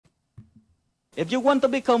If you want to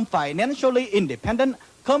become financially independent,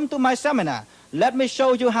 come to my seminar. Let me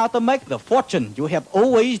show you how to make the fortune you have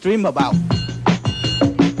always dreamed about.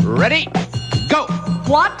 Ready? Go!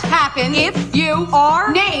 What happens if you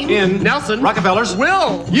are named In Nelson Rockefeller's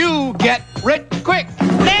will, you get rich quick.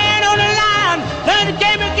 Stand on the line, learn the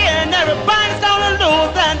game again. Everybody's gonna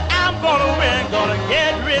lose, and I'm gonna win. Gonna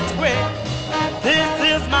get rich quick. This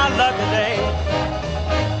is my lucky day.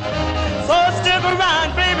 So stick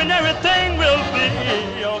around, baby, and everything will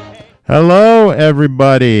be okay. Hello,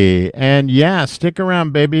 everybody. And yeah, stick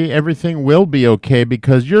around, baby. Everything will be okay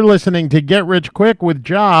because you're listening to Get Rich Quick with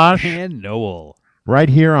Josh. And Noel. Right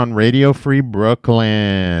here on Radio Free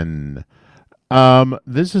Brooklyn.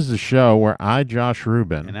 This is a show where I, Josh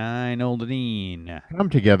Rubin, And I, Noel Deneen. come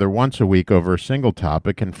together once a week over a single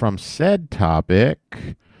topic, and from said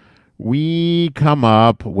topic, we come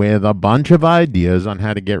up with a bunch of ideas on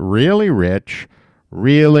how to get really rich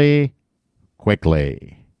really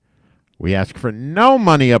quickly. We ask for no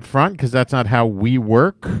money up front because that's not how we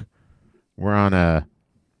work. We're on a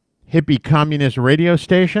hippie communist radio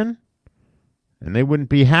station, and they wouldn't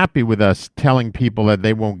be happy with us telling people that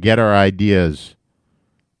they won't get our ideas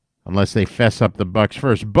unless they fess up the bucks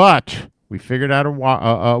first. But we figured out a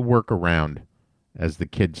workaround, as the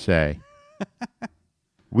kids say.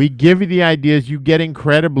 We give you the ideas, you get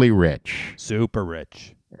incredibly rich. Super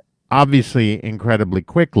rich. Obviously, incredibly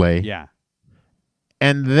quickly. Yeah.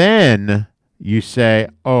 And then you say,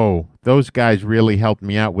 oh, those guys really helped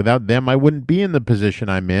me out. Without them, I wouldn't be in the position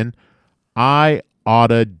I'm in. I ought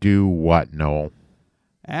to do what, Noel?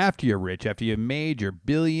 After you're rich, after you've made your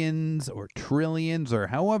billions or trillions or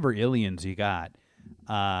however illions you got,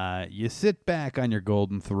 you sit back on your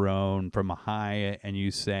golden throne from a high and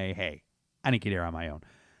you say, hey, I didn't get here on my own.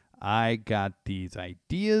 I got these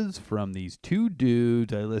ideas from these two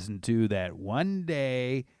dudes I listened to that one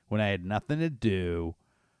day when I had nothing to do.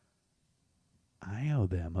 I owe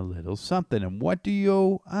them a little something. And what do you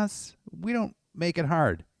owe us? We don't make it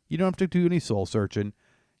hard. You don't have to do any soul searching.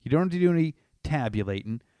 You don't have to do any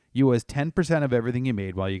tabulating. You owe us 10% of everything you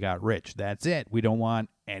made while you got rich. That's it. We don't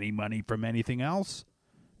want any money from anything else.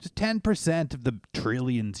 Just 10% of the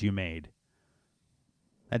trillions you made.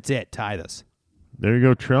 That's it. Tithe us. There you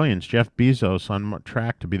go, trillions. Jeff Bezos on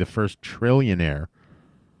track to be the first trillionaire.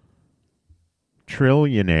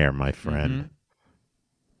 Trillionaire, my friend.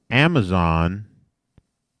 Mm-hmm. Amazon,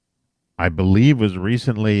 I believe, was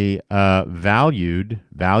recently valuated.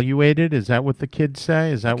 Is that what the kids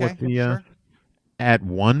say? Is that Okay, what the sure. at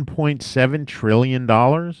 $1.7 trillion?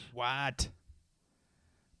 What?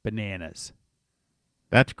 Bananas.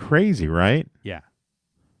 That's crazy, right? Yeah.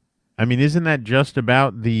 I mean, isn't that just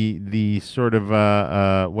about the sort of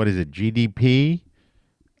what is it, GDP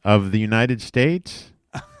of the United States?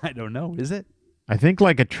 I don't know. Is it? I think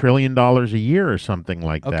like $1 trillion a year or something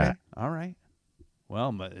like Okay. that. All right.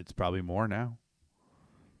 Well, but it's probably more now.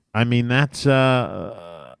 I mean, that's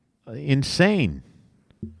insane.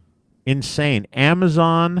 Insane.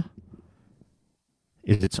 Amazon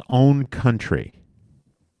is its own country.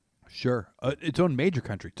 Sure. Its own major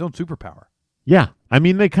country, its own superpower. Yeah. I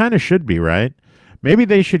mean, they kind of should be, right? Maybe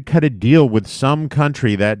they should cut a deal with some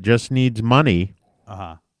country that just needs money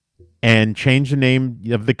Uh-huh. and change the name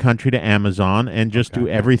of the country to Amazon and just do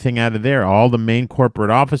everything out of there. All the main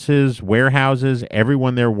corporate offices, warehouses,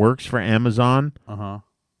 everyone there works for Amazon. Uh-huh.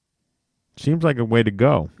 Seems like a way to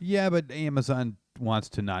go. Yeah, but Amazon wants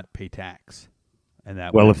to not pay tax. And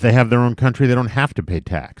that Well, would, if they have their own country, they don't have to pay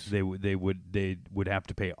tax. they would have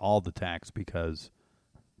to pay all the tax because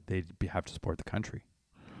they'd have to support the country.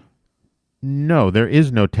 No, there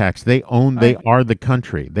is no tax. They are the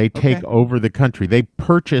country. They take Okay. over the country. They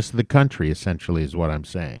purchase the country, essentially, is what I'm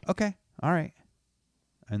saying. Okay. All right.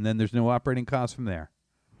 And then there's no operating costs from there.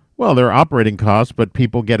 Well, there are operating costs, but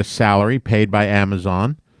people get a salary paid by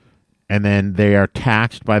Amazon, and then they are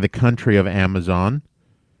taxed by the country of Amazon,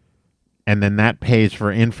 and then that pays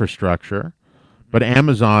for infrastructure. But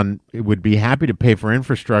Amazon would be happy to pay for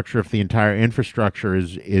infrastructure if the entire infrastructure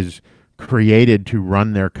is created to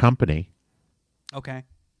run their company. Okay.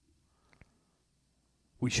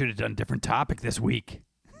 We should have done a different topic this week.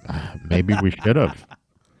 Maybe we should have.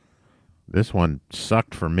 This one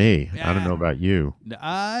sucked for me. I don't know about you.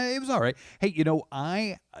 It was all right. Hey,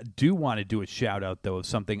 I do want to do a shout out, though, of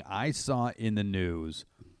something I saw in the news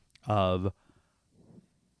of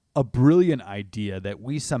a brilliant idea that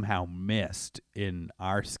we somehow missed in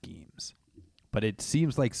our schemes. But it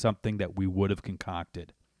seems like something that we would have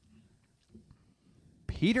concocted.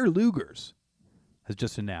 Peter Luger's has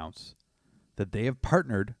just announced that they have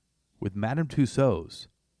partnered with Madame Tussauds.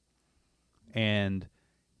 And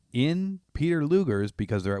in Peter Luger's,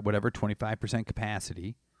 because they're at whatever 25%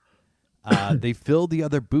 capacity, they filled the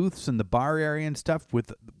other booths in the bar area and stuff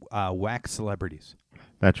with wax celebrities.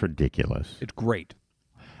 That's ridiculous. It's great.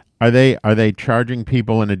 Are they charging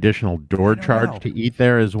people an additional door don't charge know. to eat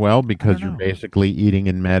there as well because don't you're know. basically eating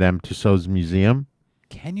in Madame Tussauds museum?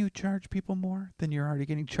 Can you charge people more than you're already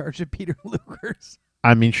getting charged at Peter Luger's?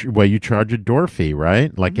 I mean, well, you charge a door fee,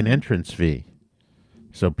 right? Like an entrance fee.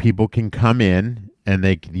 So people can come in and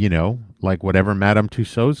they, like whatever Madame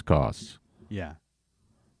Tussauds costs. Yeah.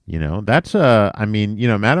 That's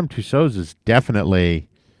Madame Tussauds is definitely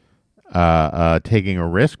taking a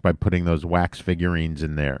risk by putting those wax figurines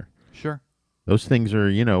in there. Sure. Those things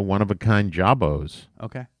are, one-of-a-kind jobos.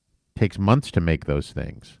 Okay. Takes months to make those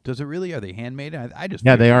things. Does it really? Are they handmade? I just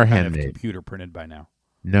Yeah, figured they are they're kind of handmade. computer printed by now.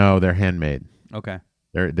 No, they're handmade. Okay.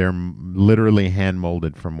 They're literally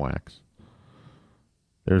hand-molded from wax.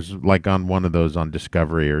 There's like on one of those on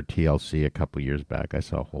Discovery or TLC a couple years back. I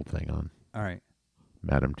saw a whole thing on All right.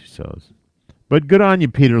 Madame Tussauds. But good on you,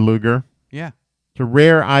 Peter Luger. Yeah. It's a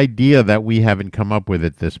rare idea that we haven't come up with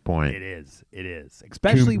at this point. It is. It is.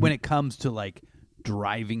 Especially when it comes to like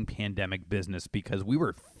driving pandemic business, because we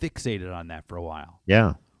were fixated on that for a while.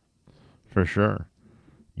 Yeah, for sure.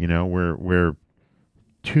 We're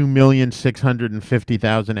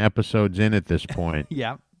 2,650,000 episodes in at this point.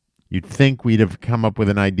 Yeah. You'd think we'd have come up with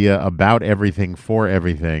an idea about everything for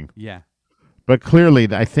everything. Yeah. But clearly,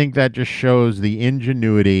 I think that just shows the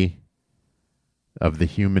ingenuity of the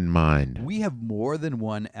human mind. We have more than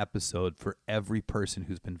one episode for every person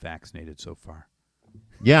who's been vaccinated so far.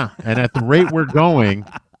 Yeah, and at the rate we're going,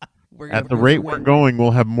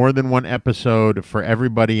 we'll have more than one episode for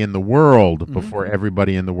everybody in the world before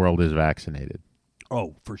everybody in the world is vaccinated.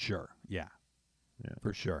 Oh, for sure. Yeah.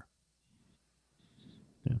 For sure.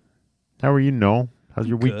 How are you, Noel? How's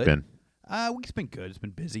your week Good. been? Week's been good. It's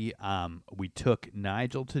been busy. We took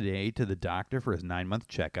Nigel today to the doctor for his 9-month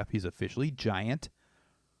checkup. He's officially giant.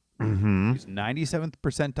 Mm-hmm. He's 97th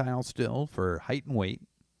percentile still for height and weight.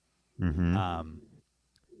 Mm-hmm.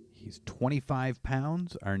 He's 25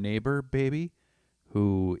 pounds. Our neighbor, baby,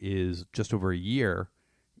 who is just over a year,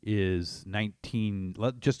 is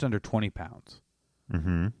just under 20 pounds.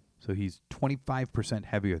 Mm-hmm. So he's 25%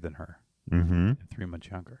 heavier than her. Mm-hmm. And 3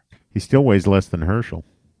 months younger. He still weighs less than Herschel.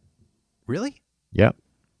 Really? Yep.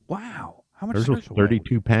 Wow. How much does Herschel's Herschel weigh?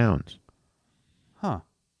 32 pounds. Huh.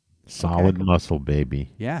 Solid muscle,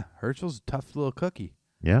 baby. Yeah, Herschel's a tough little cookie.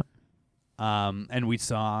 Yeah. And we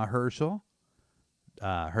saw Herschel.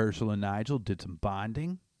 Herschel and Nigel did some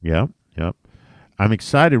bonding. Yep. Yep. I'm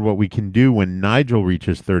excited what we can do when Nigel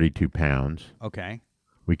reaches 32 pounds. Okay.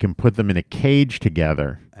 We can put them in a cage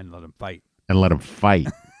together And let him fight. and let them fight.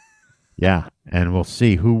 Yeah. And we'll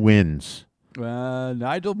see who wins.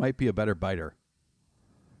 Nigel might be a better biter.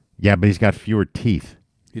 Yeah, but he's got fewer teeth.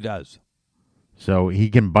 He does. So he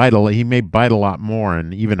can bite he may bite a lot more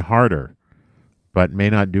and even harder, but may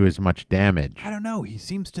not do as much damage. I don't know. He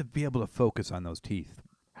seems to be able to focus on those teeth.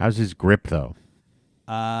 How's his grip, though?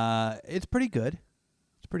 It's pretty good.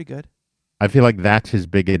 It's pretty good. I feel like that's his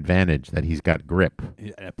big advantage, that he's got grip.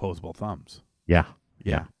 Opposable thumbs. Yeah.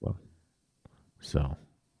 Yeah. Well,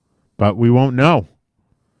 but we won't know.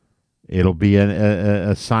 It'll be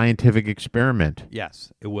a scientific experiment.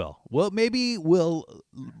 Yes, it will. Well, maybe we'll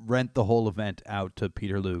rent the whole event out to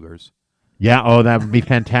Peter Luger's. Yeah, oh, that would be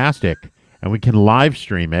fantastic. And we can live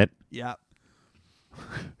stream it. Yeah.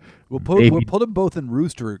 We'll put them both in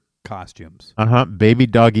rooster costumes. Uh-huh. Baby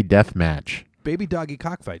doggy death match. Baby doggy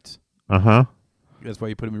cockfights. Uh-huh. That's why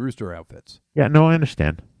you put them in rooster outfits. Yeah, no, I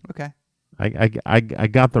understand. Okay. I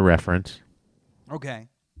got the reference. Okay.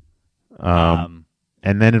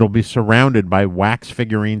 And then it'll be surrounded by wax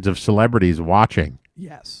figurines of celebrities watching.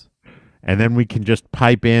 Yes. And then we can just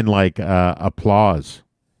pipe in like applause.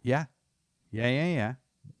 Yeah. Yeah.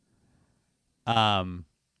 And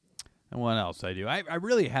what else I do? I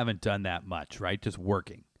really haven't done that much, right? Just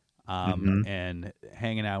working and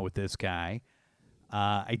hanging out with this guy.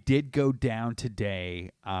 I did go down today.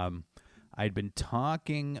 I'd been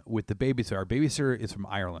talking with the babysitter. Our babysitter is from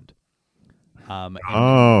Ireland.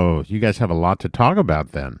 You guys have a lot to talk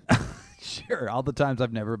about then. Sure, all the times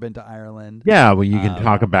I've never been to Ireland. Yeah, well, you can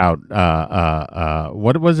talk about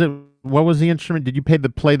what was it? What was the instrument? Did you play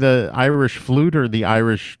the Irish flute or the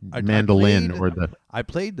Irish mandolin or the? I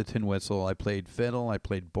played the tin whistle. I played fiddle. I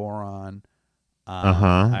played boron.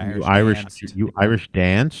 You Irish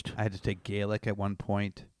danced. I had to take Gaelic at one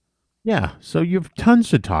point. Yeah, so you have tons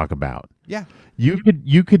to talk about. Yeah.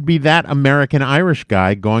 You could be that American Irish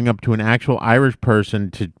guy going up to an actual Irish person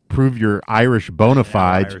to prove your Irish bona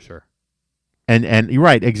fides. And you're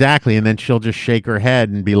right, exactly. And then she'll just shake her head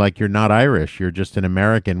and be like, "You're not Irish. You're just an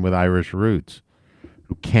American with Irish roots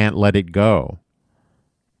who can't let it go.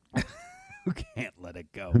 Who can't let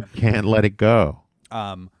it go? Can't let it go."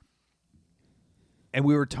 And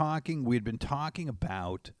we had been talking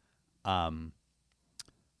about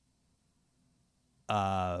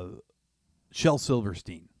Shel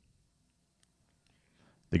Silverstein.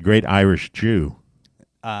 The great Irish Jew.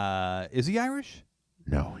 Is he Irish?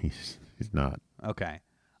 No, he's not. Okay.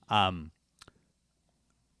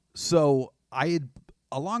 So I had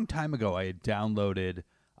a long time ago I had downloaded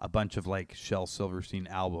a bunch of like Shel Silverstein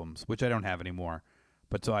albums, which I don't have anymore.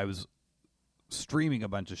 But so I was streaming a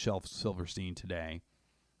bunch of Shel Silverstein today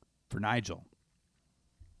for Nigel.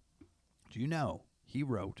 Do you know he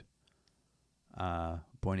wrote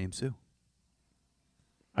Boy Named Sue?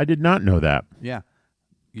 I did not know that. Yeah.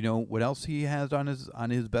 You know what else he has on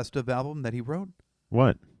his best of album that he wrote?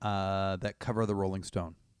 What? That cover of the Rolling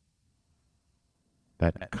Stone.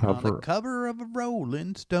 That On the cover. cover of a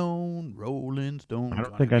Rolling Stone. I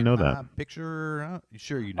don't think I know that. Picture.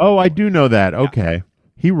 Sure you know. Oh, I do know that. Okay.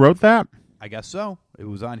 He wrote that? I guess so. It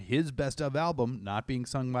was on his best of album, not being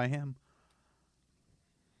sung by him.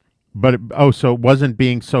 But so it wasn't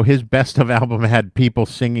being so his best of album had people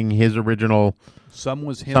singing his original. Some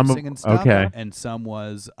was him singing stuff, okay. and some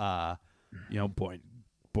was Boy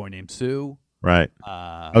Named Sue. Right.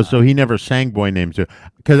 So he never sang Boy Named Sue.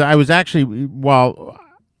 Because I was actually,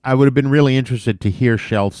 I would have been really interested to hear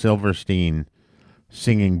Shel Silverstein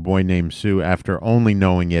singing Boy Named Sue after only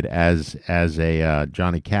knowing it as a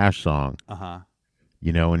Johnny Cash song. Uh-huh.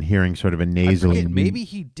 And hearing sort of a nasally. Maybe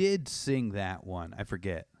he did sing that one. I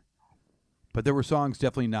forget. But there were songs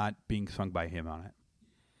definitely not being sung by him on it.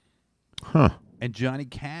 Huh. And Johnny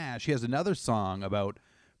Cash, he has another song about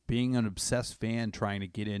being an obsessed fan trying to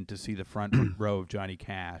get in to see the front row of Johnny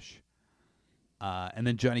Cash. And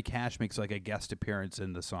then Johnny Cash makes like a guest appearance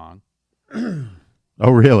in the song.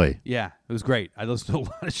 Oh, really? Yeah, it was great. I listened to a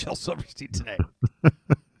lot of Shel Silverstein today.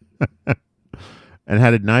 And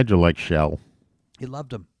how did Nigel like Shel? He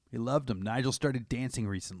loved him. Nigel started dancing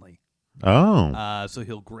recently. Oh. So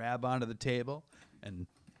he'll grab onto the table and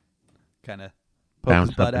kind of poke Bounce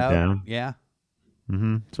his butt up and out. down. Yeah.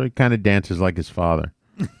 Mm-hmm. So he kind of dances like his father.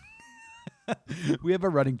 We have a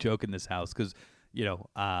running joke in this house because,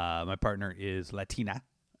 my partner is Latina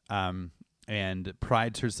and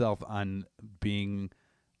prides herself on being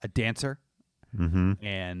a dancer. Mm-hmm.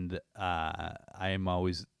 And I am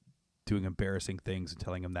always doing embarrassing things and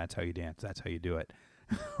telling him that's how you dance. That's how you do it.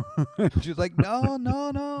 She's like,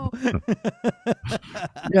 no.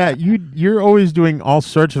 Yeah, you're always doing all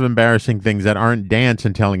sorts of embarrassing things that aren't dance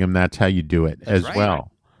and telling him that's how you do it as right.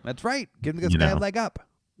 well. That's right. Give this guy a leg up.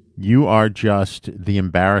 You are just the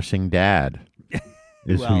embarrassing dad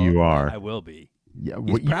is who you are. I will be. Yeah,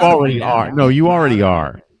 He's you proud of already me are. now. No, you already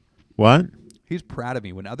are. What? He's proud of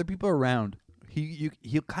me. When other people are around,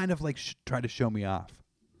 he'll kind of like try to show me off.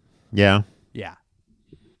 Yeah. Yeah.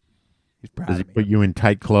 He's proud Does he of me. put you in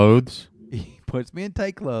tight clothes? He puts me in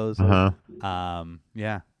tight clothes. Uh-huh.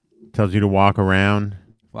 Yeah. Tells you to walk around,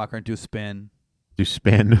 Walk around, do a spin. do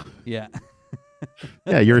spin. Yeah.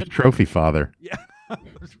 Yeah, you're his trophy father. Yeah.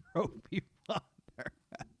 Trophy father.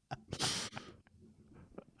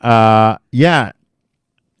 Yeah.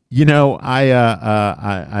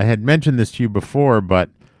 I had mentioned this to you before, but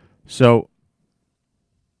so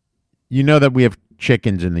that we have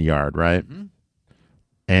chickens in the yard, right? Mm-hmm.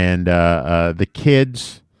 And the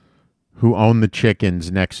kids who own the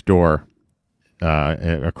chickens next door,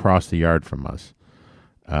 across the yard from us,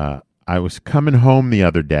 I was coming home the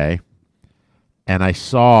other day, and I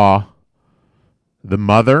saw the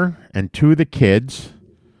mother and two of the kids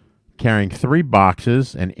carrying 3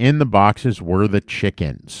 boxes, and in the boxes were the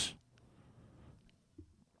chickens.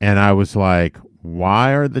 And I was like,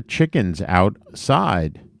 why are the chickens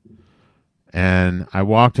outside? And I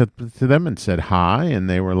walked up to them and said hi, and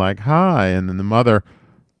they were like, hi. And then the mother,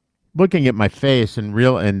 looking at my face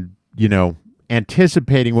and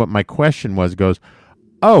anticipating what my question was, goes,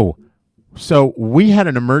 oh, so we had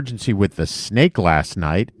an emergency with the snake last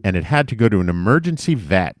night, and it had to go to an emergency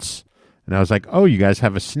vet's. And I was like, oh, you guys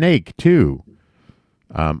have a snake, too.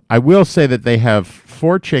 I will say that they have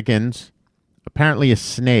 4 chickens, apparently a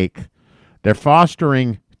snake. They're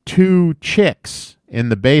fostering 2 chicks in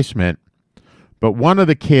the basement, but one of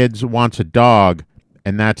the kids wants a dog,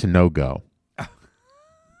 and that's a no-go.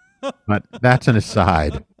 But that's an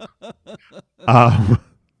aside. That's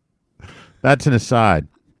an aside.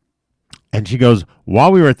 And she goes, while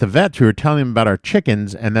we were at the vet's, we were telling them about our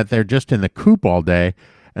chickens and that they're just in the coop all day.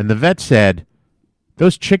 And the vet said,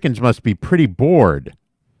 those chickens must be pretty bored.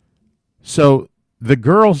 So the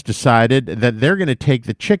girls decided that they're going to take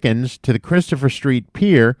the chickens to the Christopher Street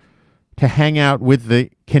Pier to hang out with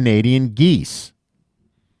the Canadian geese.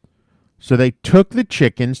 So they took the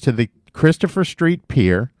chickens to the Christopher Street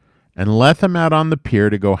Pier and let them out on the pier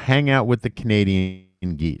to go hang out with the Canadian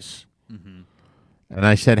geese. And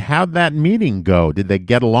I said, how'd that meeting go? Did they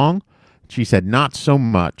get along? She said, not so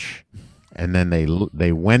much. And then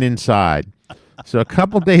they went inside. So a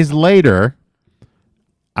couple days later,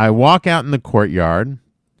 I walk out in the courtyard,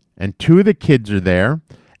 and two of the kids are there,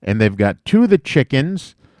 and they've got two of the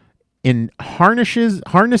chickens in harnesses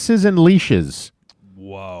and leashes.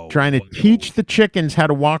 Whoa. Trying to teach the chickens how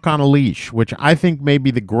to walk on a leash, which I think may be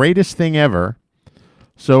the greatest thing ever.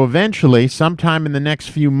 So eventually, sometime in the next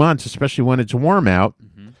few months, especially when it's warm out,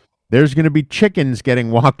 there's going to be chickens getting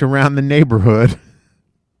walked around the neighborhood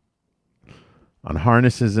on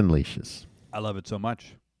harnesses and leashes. I love it so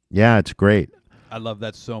much. Yeah, it's great. I love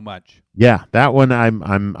that so much. Yeah, that one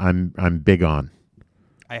I'm big on.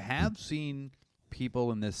 I have seen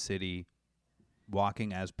people in this city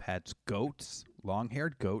walking as pets goats,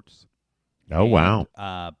 long-haired goats. Oh, wow.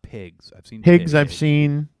 Pigs. I've seen Pigs I've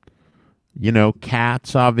seen. You know,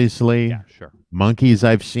 cats, obviously. Yeah, sure. Monkeys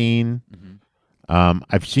I've seen.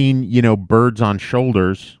 I've seen, birds on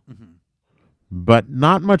shoulders. But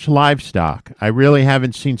not much livestock. I really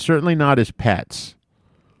haven't seen, certainly not as pets.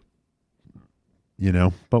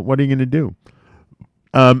 But what are you going to do?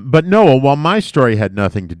 But Noah, while my story had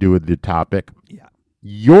nothing to do with the topic, Yeah.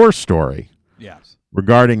 your story Yes.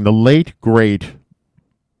 regarding the late, great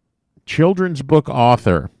children's book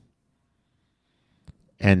author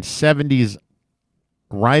and 70s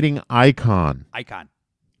writing icon.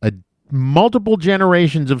 Multiple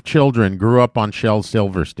generations of children grew up on Shel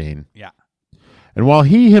Silverstein. Yeah. And while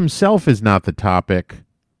he himself is not the topic,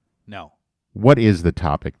 No. what is the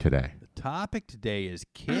topic today? The topic today is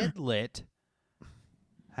Kidlit,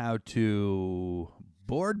 how to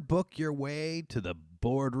board book your way to the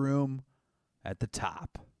boardroom at the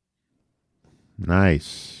top.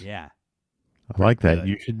 Nice. Yeah. I like that. good.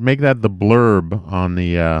 You should make that the blurb on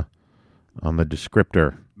the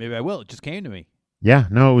descriptor. Maybe I will. It just came to me. Yeah,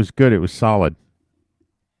 no, it was good. It was solid.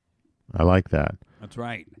 I like that. That's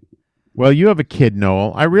right. Well, you have a kid,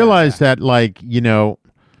 Noel. I realized that,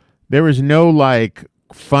 there was no,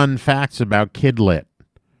 fun facts about Kidlit.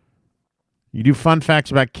 You do fun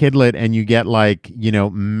facts about Kidlit, and you get,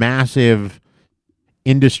 massive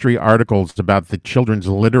industry articles about the children's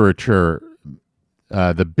literature,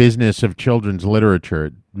 the business of children's literature.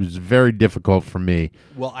 It was very difficult for me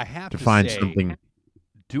Well, I have to to find say, something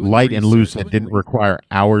doing light and loose research- that didn't require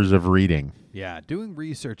hours of reading. Yeah, doing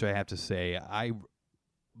research, I have to say,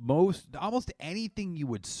 almost anything you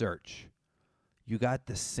would search, you got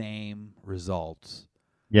the same results.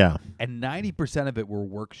 Yeah. And 90% of it were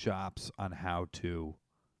workshops on how to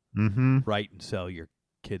Mm-hmm. write and sell your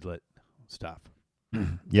Kidlit stuff.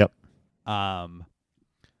 Yep.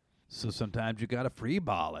 So sometimes you got to free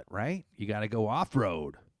ball it, right? You got to go off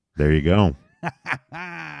road. There you go.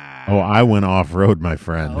 Oh, I went off-road, my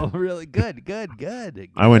friend. Oh, really? Good.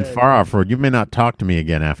 I went far off-road. You may not talk to me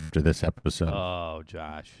again after this episode. Oh,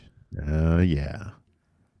 Josh, Yeah.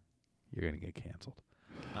 you're gonna get canceled.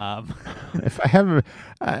 If I have,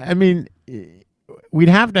 we'd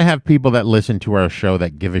have to have people that listen to our show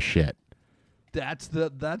that give a shit. That's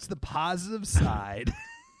the positive side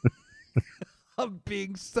of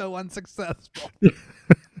being so unsuccessful.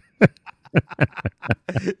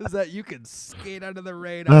 Is that you can skate under the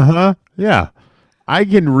radar. Uh-huh. Yeah. I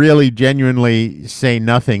can really genuinely say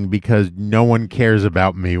nothing because no one cares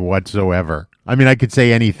about me whatsoever. I mean, I could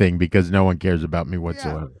say anything because no one cares about me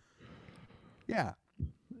whatsoever. Yeah.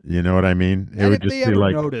 You know what I mean? It And would if just they be ever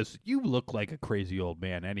like, notice, you look like a crazy old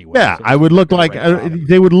man anyway. yeah, so I would look they're like, right about it.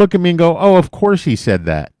 they would look at me and go, oh, of course he said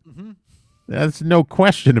that. Mhm. That's no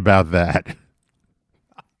question about that.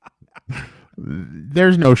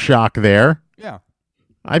 There's no shock there. Yeah.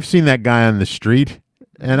 I've seen that guy on the street,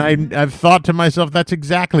 and I've thought to myself, that's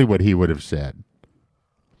exactly what he would have said.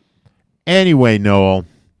 Anyway, Noel,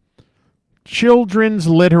 children's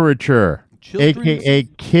literature, a.k.a.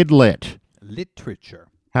 Kidlit. Literature.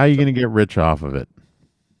 How are you going to get rich off of it?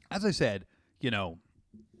 As I said,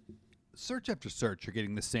 search after search, you're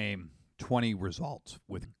getting the same 20 results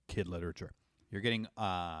with kid literature. You're getting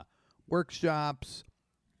workshops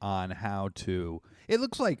on how to. It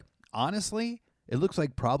looks like, honestly,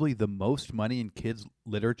 probably the most money in kids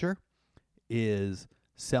literature is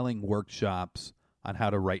selling workshops on how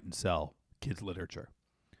to write and sell kids literature.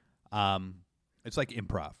 It's like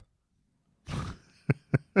improv.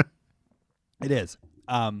 It is.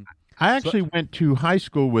 I I actually went to high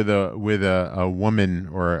school with a woman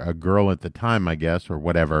or a girl at the time, I guess, or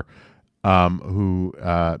whatever, who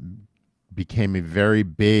became a very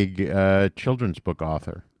big children's book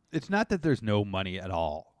author. It's not that there's no money at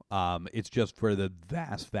all. It's just for the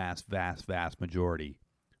vast majority,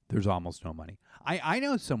 there's almost no money. I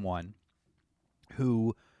know someone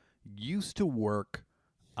who used to work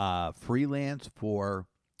freelance for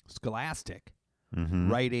Scholastic,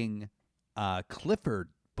 writing Clifford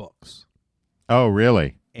books. Oh,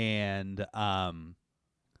 really? And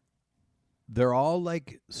they're all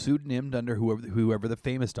like pseudonymed under whoever the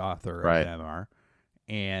famous author Right. of them are,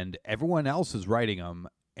 and everyone else is writing them.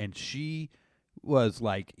 And she was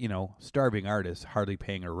like, starving artist, hardly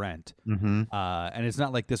paying her rent. Mm-hmm. And it's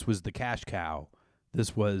not like this was the cash cow.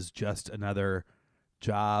 This was just another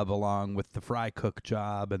job along with the fry cook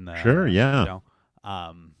job and the Sure, yeah.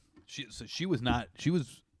 She was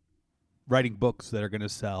writing books that are going to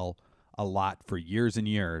sell a lot for years and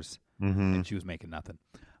years, and she was making nothing.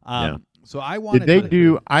 So I wanted. Did they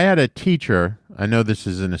do? I had a teacher. I know this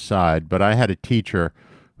is an aside, but I had a teacher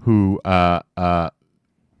who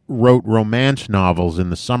wrote romance novels in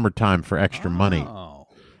the summertime for extra money,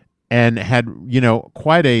 and had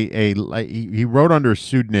quite he wrote under a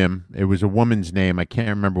pseudonym. It was a woman's name. I can't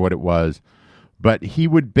remember what it was, but he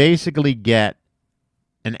would basically get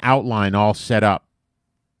an outline all set up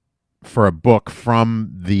for a book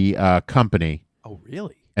from the company. Oh,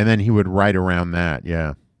 really? And then he would write around that.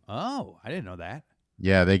 Yeah. Oh, I didn't know that.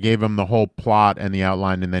 Yeah, they gave him the whole plot and the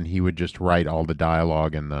outline, and then he would just write all the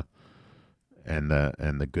dialogue and the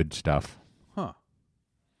good stuff. Huh.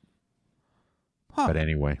 But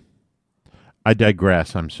anyway, I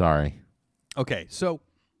digress. I'm sorry. Okay, so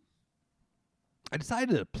I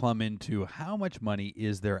decided to plumb into how much money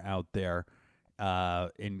is there out there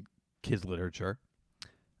in kids literature.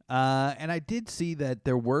 And I did see that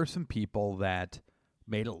there were some people that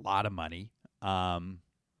made a lot of money.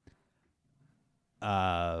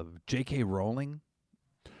 J.K. Rowling.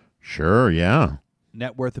 Sure, yeah.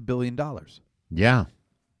 Net worth $1 billion. Yeah.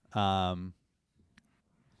 The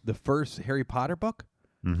first Harry Potter book.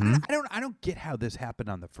 Mm-hmm. I don't get how this happened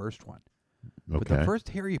on the first one. Okay. But the first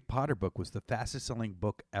Harry Potter book was the fastest selling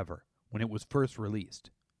book ever when it was first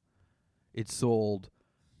released. It sold,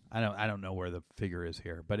 I don't know where the figure is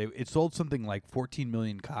here, but it sold something like 14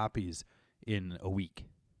 million copies in a week.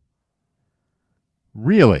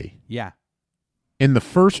 Really? Yeah. In the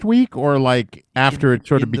first week, or like after it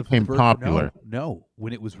sort of became popular? No,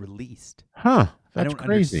 when it was released. Huh. I That's don't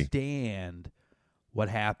crazy. understand what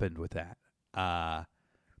happened with that.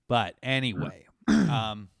 But anyway,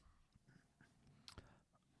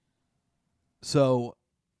 so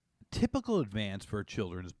typical advance for a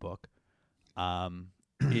children's book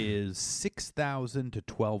is $6,000 to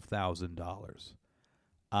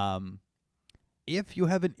 $12,000. If you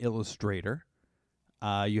have an illustrator,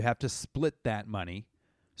 you have to split that money.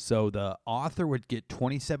 So the author would get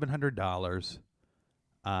 $2,700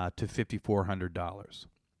 to $5,400.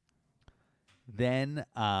 Then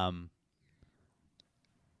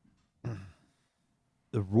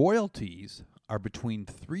the royalties are between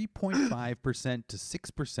 3.5% to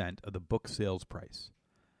 6% of the book sales price.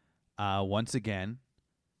 Once again,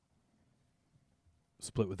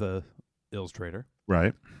 split with the illustrator.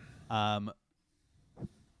 Right.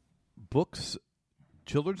 Books,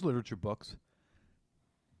 children's literature books,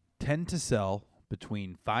 tend to sell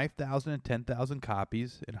between 5,000 and 10,000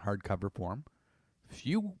 copies in hardcover form.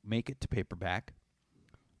 Few make it to paperback.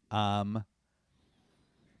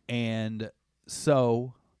 And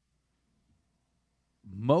so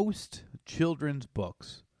most children's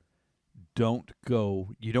books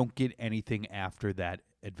you don't get anything after that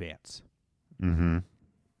advance. Mm-hmm.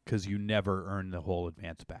 Because you never earn the whole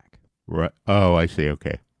advance back. Right. Oh, I see.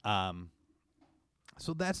 Okay.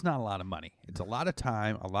 So that's not a lot of money. It's a lot of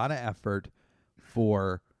time, a lot of effort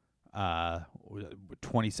for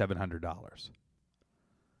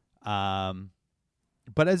 $2,700.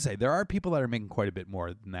 But as I say, there are people that are making quite a bit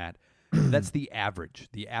more than that. That's the average.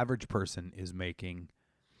 The average person is making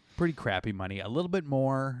pretty crappy money. A little bit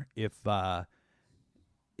more if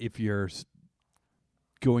you're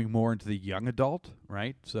going more into the young adult,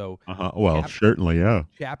 right? So, well, certainly, yeah.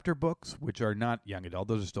 Chapter books, which are not young adult,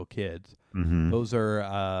 those are still kids. Mm-hmm. Those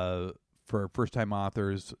are for first-time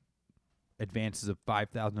authors, advances of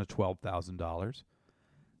 $5,000 to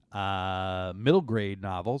 $12,000. Middle grade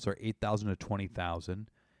novels are $8,000 to $20,000,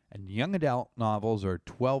 and young adult novels are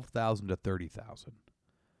 $12,000 to $30,000.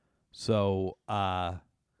 So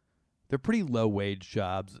they're pretty low-wage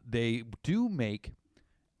jobs. They do make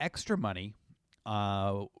extra money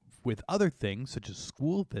with other things such as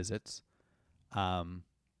school visits.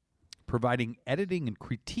 providing editing and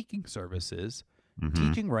critiquing services,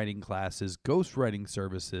 teaching writing classes, ghostwriting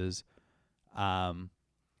services. So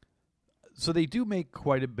they do make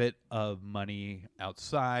quite a bit of money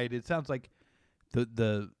outside. It sounds like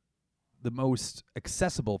the most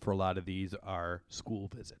accessible for a lot of these are school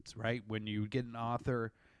visits, right? When you get an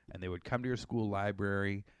author and they would come to your school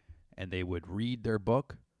library and they would read their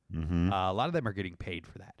book, a lot of them are getting paid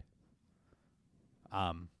for that.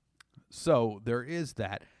 So there is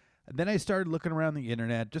that. And then I started looking around the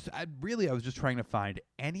internet. I was just trying to find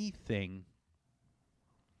anything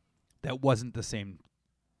that wasn't the same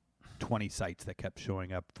 20 sites that kept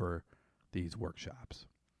showing up for these workshops.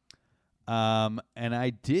 And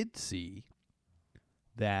I did see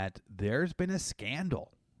that there's been a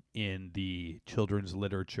scandal in the children's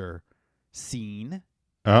literature scene.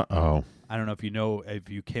 Uh-oh. I don't know if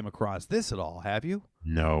you came across this at all. Have you?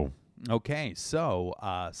 No. Okay, so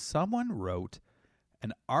someone wrote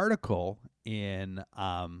an article on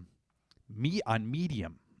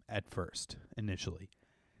Medium initially,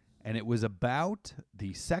 and it was about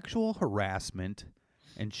the sexual harassment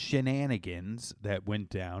and shenanigans that went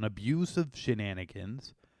down, abusive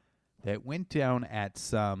shenanigans that went down at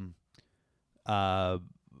some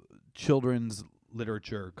children's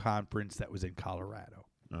literature conference that was in Colorado.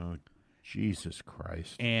 Oh, Jesus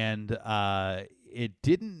Christ. And it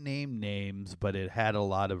didn't name names, but it had a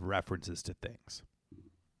lot of references to things.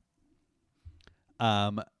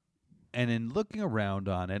 And in looking around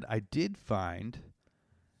on it, I did find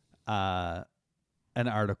an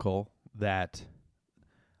article that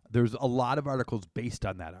there's a lot of articles based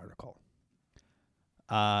on that article.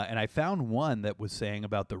 And I found one that was saying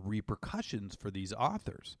about the repercussions for these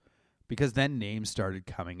authors, because then names started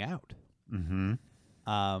coming out.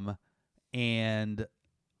 Mm-hmm. And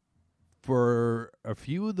for a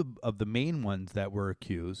few of the main ones that were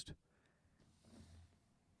accused,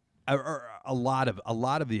 or a lot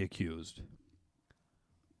of the accused,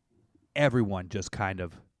 everyone just kind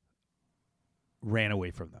of ran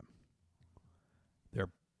away from them. Their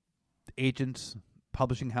agents,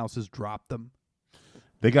 publishing houses dropped them.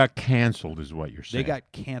 They got canceled, is what you're saying. They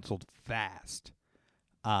got canceled fast.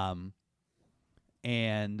 And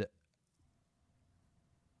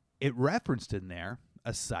it referenced in there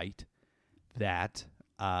a site that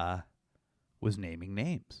was naming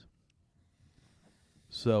names.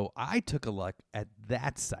 So I took a look at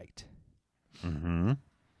that site. Mm-hmm.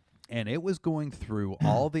 And it was going through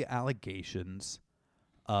all the allegations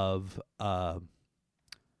of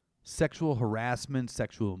sexual harassment,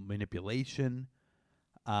 sexual manipulation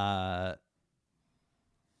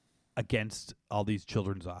against all these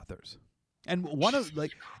children's authors. And one of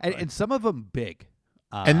and some of them big.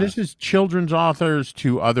 And this is children's authors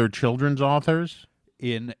to other children's authors?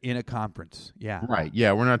 In a conference, yeah. Right,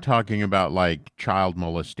 yeah. We're not talking about, like, child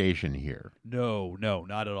molestation here. No,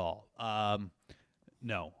 not at all.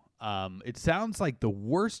 No. It sounds like the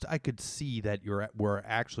worst I could see that we're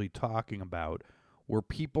actually talking about were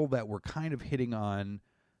people that were kind of hitting on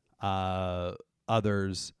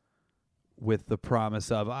others with the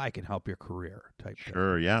promise of, I can help your career type thing.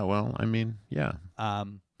 Sure, yeah. Well, I mean, yeah.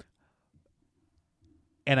 And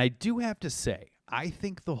I do have to say, I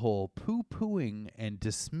think the whole poo-pooing and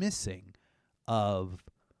dismissing of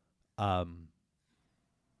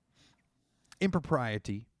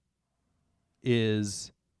impropriety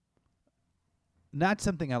is not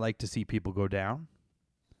something I like to see people go down.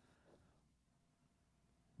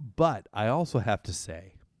 But I also have to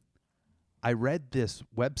say, I read this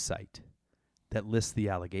website that lists the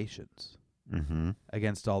allegations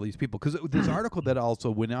against all these people. Because this article that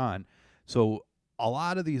also went on, so a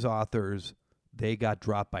lot of these authors, they got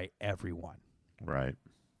dropped by everyone. Right.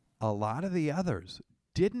 A lot of the others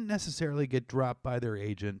didn't necessarily get dropped by their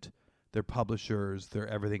agent, their publishers, their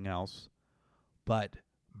everything else. But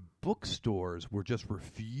bookstores were just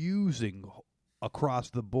refusing across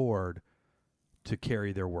the board to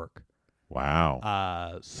carry their work.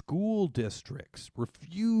 Wow. School districts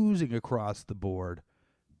refusing across the board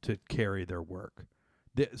to carry their work.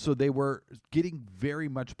 So they were getting very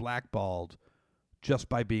much blackballed just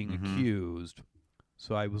by being accused.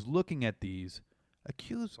 So I was looking at these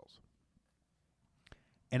accusals.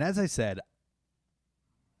 And as I said,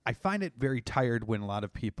 I find it very tired when a lot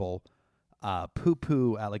of people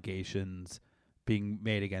poo-poo allegations being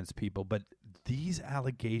made against people. But these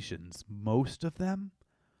allegations, most of them,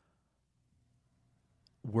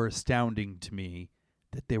 were astounding to me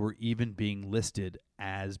that they were even being listed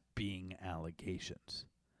as being allegations.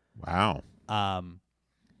 Wow.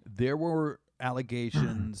 There were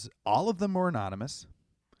allegations. All of them were anonymous.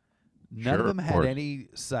 None of them had any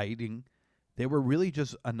citing. They were really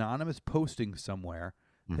just anonymous posting somewhere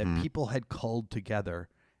that people had culled together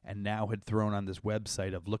and now had thrown on this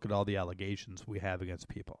website of look at all the allegations we have against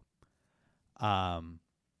people. And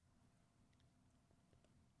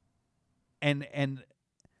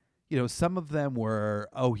you know, some of them were,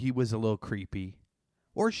 oh, he was a little creepy,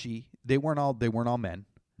 or she. They weren't all men.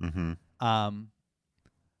 Mm-hmm.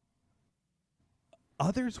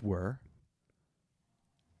 Others were,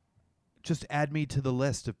 just add me to the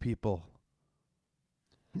list of people.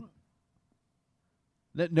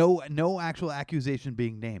 No actual accusation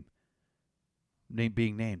being named.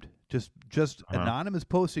 Just anonymous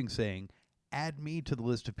posting saying, add me to the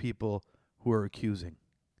list of people who are accusing.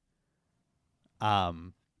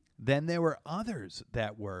 Then there were others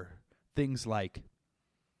that were things like,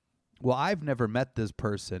 well, I've never met this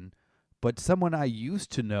person, but someone I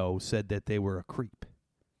used to know said that they were a creep.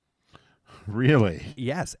 Really?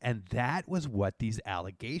 Yes, and that was what these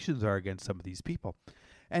allegations are against some of these people.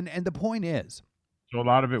 And the point is, So a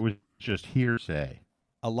lot of it was just hearsay.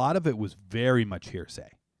 a lot of it was very much hearsay.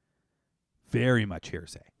 Very much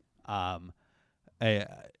hearsay.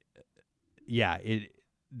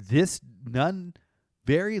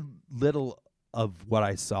 Very little of what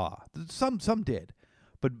I saw. Some did,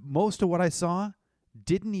 but most of what I saw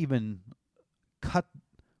didn't even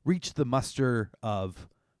reach the muster of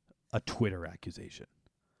a Twitter accusation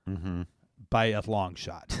by a long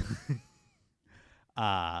shot.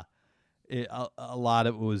 A lot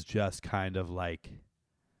of it was just kind of like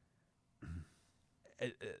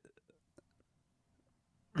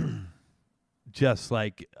just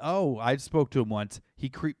like, oh, I spoke to him once. He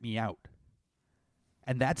creeped me out.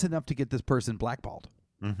 And that's enough to get this person blackballed.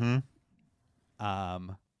 Mm-hmm.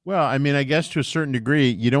 Well, I mean, I guess to a certain degree,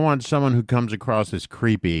 you don't want someone who comes across as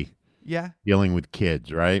creepy dealing with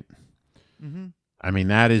kids, right? Mm-hmm. I mean,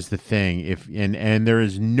 that is the thing. And there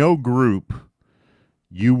is no group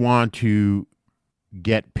you want to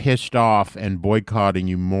get pissed off and boycotting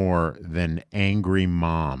you more than angry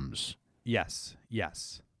moms. Yes.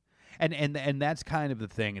 And that's kind of the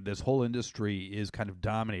thing. And this whole industry is kind of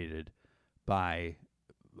dominated by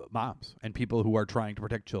moms and people who are trying to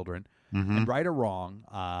protect children. Mm-hmm. And right or wrong,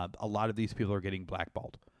 a lot of these people are getting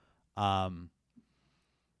blackballed.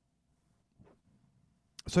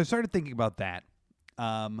 So I started thinking about that.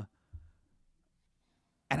 And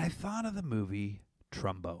I thought of the movie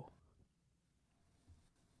Trumbo.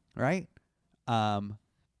 Right? And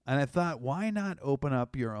I thought, why not open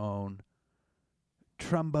up your own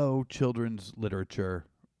Trumbo children's literature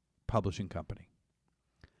publishing company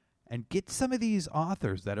and get some of these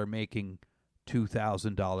authors that are making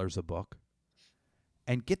 $2,000 a book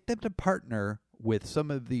and get them to partner with some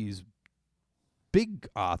of these big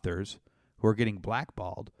authors who are getting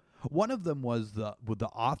blackballed. One of them was the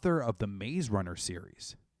author of the Maze Runner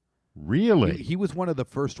series. Really? He was one of the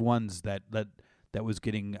first ones that was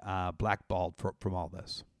getting blackballed from all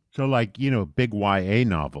this. So, like, big YA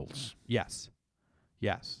novels. Yes.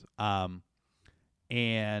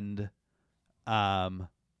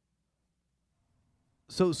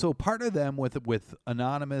 So part of them with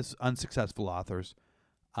anonymous, unsuccessful authors,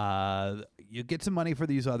 you get some money for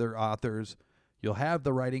these other authors. You'll have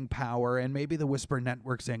the writing power, and maybe the Whisper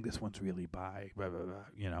Network saying this one's really by, blah, blah,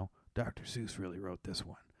 blah, Dr. Seuss really wrote this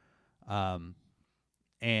one.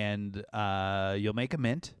 And you'll make a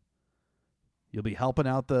mint. You'll be helping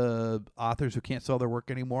out the authors who can't sell their work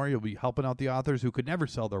anymore. You'll be helping out the authors who could never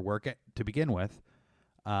sell their work to begin with.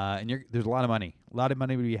 And there's a lot of money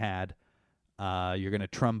to be had. You're going to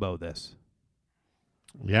Trumbo this.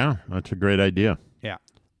 Yeah, that's a great idea. Yeah.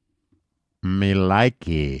 Me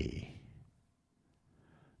likey.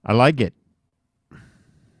 I like it.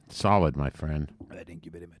 Solid, my friend. Thank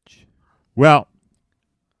you very much. Well,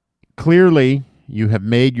 clearly you have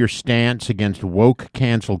made your stance against woke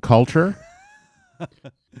cancel culture.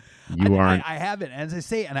 I haven't, as I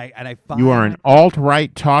say, and I find you are an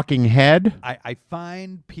alt-right talking head. I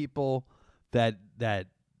find people that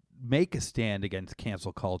make a stand against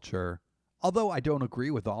cancel culture, although I don't agree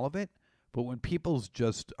with all of it. But when people's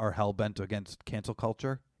just are hell bent against cancel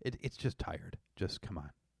culture, it's just tired. Just come on.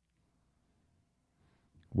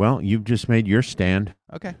 Well, you've just made your stand.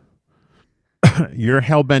 Okay. You're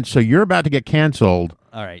hell bent, so you're about to get canceled.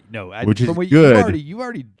 All right. No, which is good. You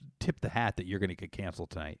already tipped the hat that you're going to get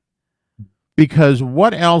canceled tonight. Because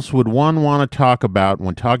what else would one want to talk about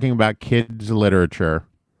when talking about kids' literature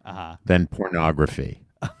than pornography?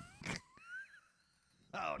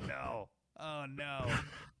 Oh, no.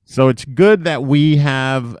 So it's good that we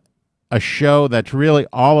have a show that's really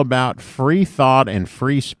all about free thought and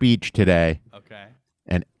free speech today. Okay.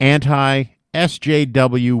 And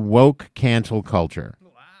anti-SJW woke cancel culture.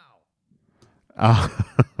 Wow.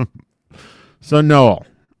 So, Noel,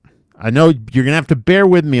 I know you're gonna have to bear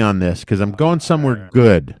with me on this because I'm going somewhere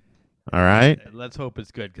good. All right. Let's hope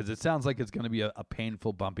it's good because it sounds like it's going to be a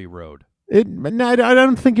painful, bumpy road. No, I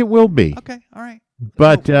don't think it will be. Okay, all right.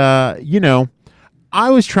 But I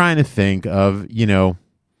was trying to think of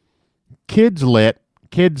kids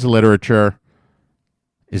literature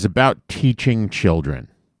is about teaching children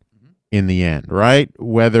in the end, right?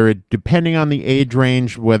 Whether it, depending on the age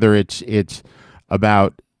range, whether it's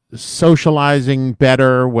about socializing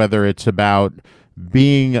better, whether it's about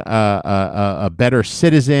being a better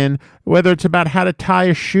citizen, whether it's about how to tie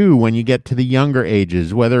a shoe when you get to the younger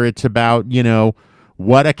ages, whether it's about,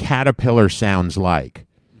 what a caterpillar sounds like.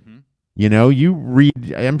 You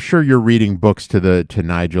read, I'm sure you're reading books to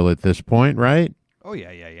Nigel at this point, right? Oh,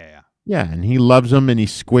 yeah. Yeah, and he loves them, and he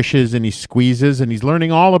squishes, and he squeezes, and he's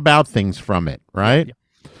learning all about things from it, right? Yeah.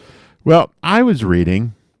 Well, I was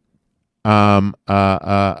reading, I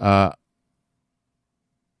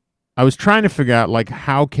was trying to figure out, like,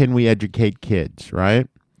 how can we educate kids, right?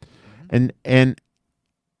 And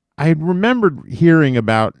I remembered hearing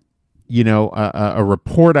about, a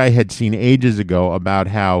report I had seen ages ago about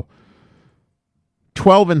how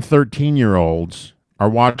 12 and 13-year-olds are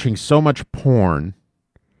watching so much porn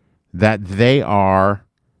that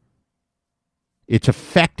it's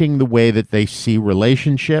affecting the way that they see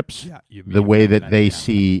relationships, the way that they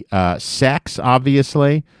see sex,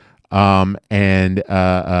 obviously, and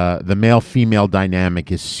the male-female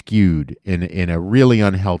dynamic is skewed in a really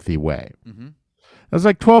unhealthy way. I was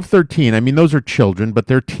like 12, 13. I mean, those are children, but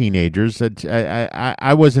they're teenagers.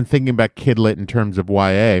 I wasn't thinking about kidlit in terms of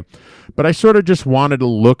YA, but I sort of just wanted to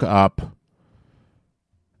look up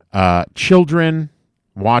children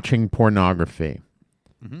watching pornography.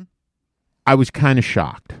 I was kind of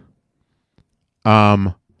shocked.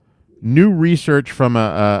 New research from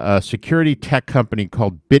a security tech company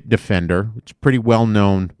called Bitdefender, it's a pretty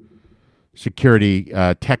well-known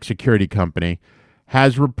tech security company,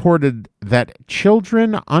 has reported that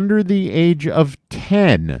children under the age of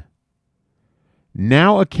 10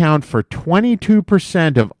 now account for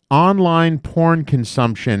 22% of online porn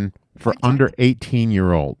consumption for under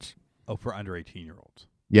 18-year-olds. Oh, for under 18-year-olds.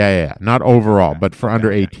 Yeah. Not overall, but for under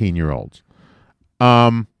 18-year-olds.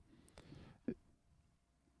 The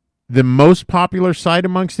most popular site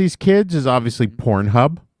amongst these kids is obviously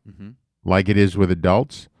Pornhub, like it is with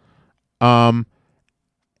adults.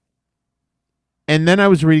 And then I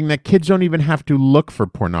was reading that kids don't even have to look for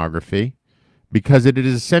pornography because it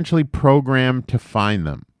is essentially programmed to find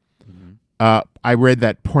them. I read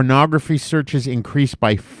that pornography searches increased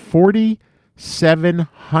by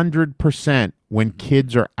 4,700% when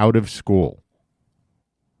kids are out of school.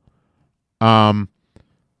 Now,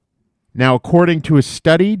 according to a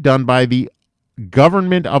study done by the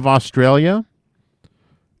government of Australia,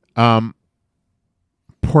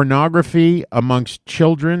 pornography amongst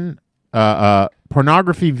children,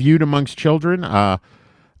 pornography viewed amongst children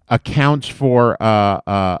accounts for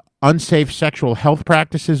unsafe sexual health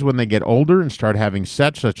practices when they get older and start having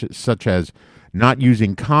sex, such as not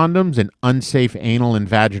using condoms and unsafe anal and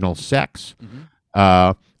vaginal sex.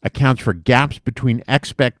 Accounts for gaps between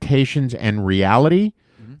expectations and reality.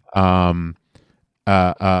 An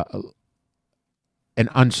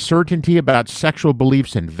uncertainty about sexual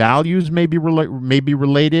beliefs and values may be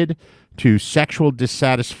related to sexual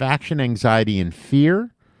dissatisfaction, anxiety, and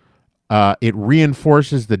fear. It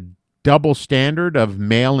reinforces the double standard of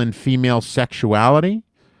male and female sexuality.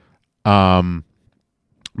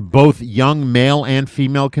 Both young male and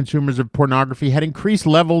female consumers of pornography had increased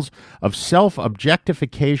levels of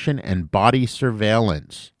self-objectification and body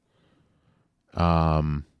surveillance.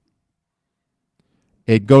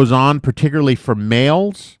 It goes on, particularly for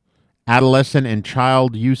males, adolescent and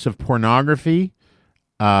child use of pornography,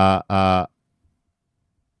 who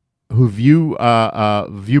view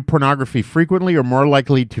pornography frequently are more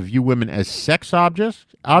likely to view women as sex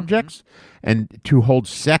objects and to hold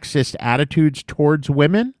sexist attitudes towards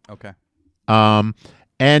women. Okay.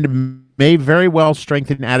 And may very well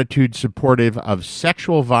strengthen attitudes supportive of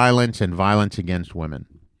sexual violence and violence against women.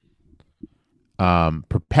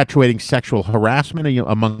 Perpetuating sexual harassment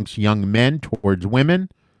amongst young men towards women.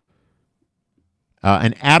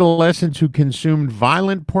 And adolescents who consumed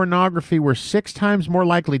violent pornography were 6 times more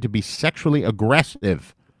likely to be sexually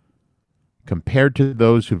aggressive compared to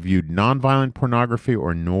those who viewed nonviolent pornography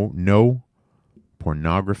or no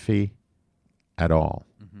pornography at all.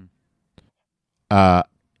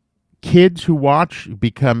 Kids who watch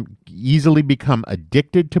easily become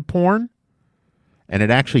addicted to porn, and it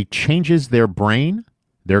actually changes their brain.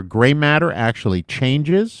 Their gray matter actually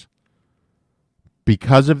changes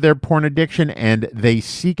because of their porn addiction, and they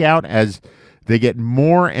seek out, as They get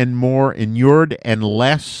more and more inured and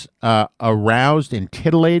less aroused and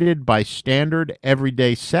titillated by standard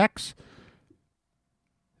everyday sex.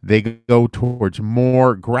 They go towards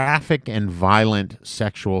more graphic and violent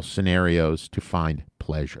sexual scenarios to find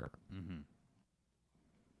pleasure.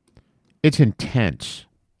 It's intense.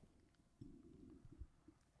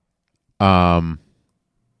 So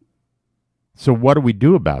what do we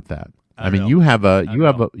do about that? I mean, you have a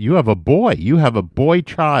boy. You have a boy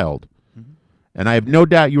child. And I have no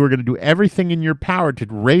doubt you are going to do everything in your power to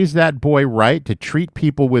raise that boy right, to treat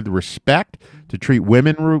people with respect, to treat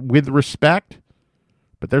women with respect.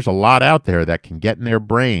 But there's a lot out there that can get in their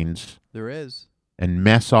brains. There is. And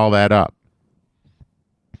mess all that up.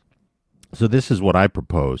 So this is what I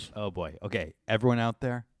propose. Oh, boy. Okay, everyone out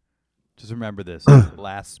there, just remember this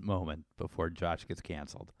last moment before Josh gets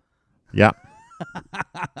canceled. Yeah.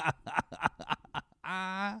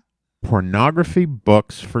 Pornography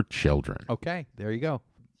books for children. Okay, there you go.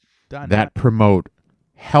 Done. That promote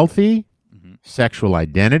healthy sexual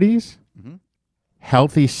identities,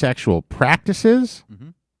 healthy sexual practices,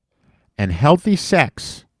 and healthy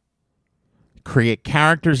sex. Create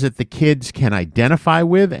characters that the kids can identify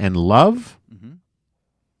with and love,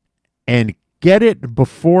 and get it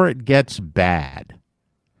before it gets bad.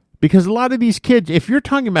 Because a lot of these kids, if you're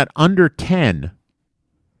talking about under 10,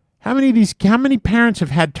 how many parents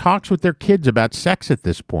have had talks with their kids about sex at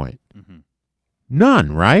this point?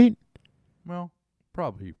 None, right? Well,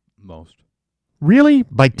 probably most. Really?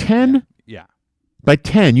 By 10? Yeah. By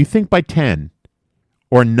 10, you think by 10?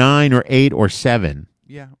 Or 9 or 8 or 7?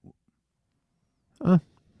 Yeah.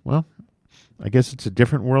 Well, I guess it's a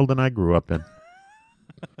different world than I grew up in.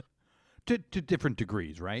 To different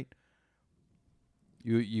degrees, right?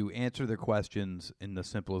 You answer their questions in the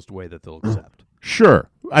simplest way that they'll accept. Sure.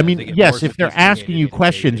 I mean, They get yes, more if they're asking you sophisticated,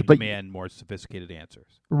 questions, they but demand more sophisticated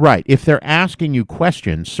answers. right, if they're asking you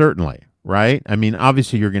questions, certainly, right? I mean,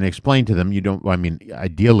 obviously you're going to explain to them.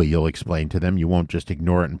 Ideally you'll explain to them. You won't just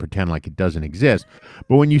ignore it and pretend like it doesn't exist.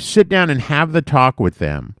 But when you sit down and have the talk with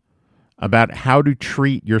them about how to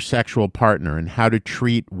treat your sexual partner and how to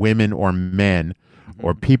treat women or men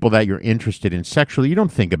or people that you're interested in sexually, you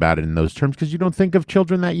don't think about it in those terms because you don't think of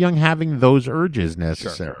children that young having those urges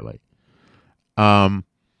necessarily. Sure.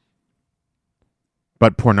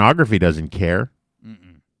 But pornography doesn't care.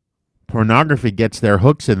 Pornography gets their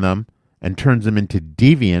hooks in them and turns them into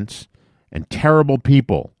deviants and terrible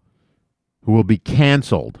people who will be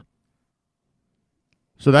canceled.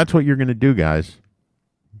 So that's what you're going to do, guys.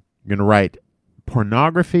 You're going to write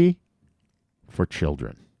pornography for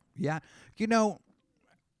children. Yeah.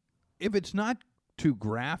 If it's not too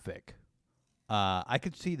graphic, I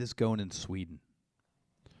could see this going in Sweden.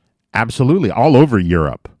 Absolutely. All over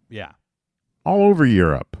Europe. Yeah. All over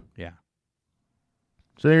Europe. Yeah.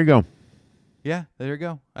 So there you go. Yeah, there you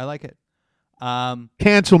go. I like it.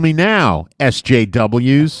 Cancel me now,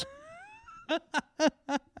 SJWs.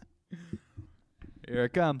 Here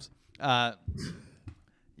it comes.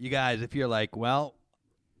 You guys, if you're like, well,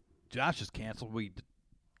 Josh is canceled, we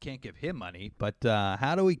can't give him money, but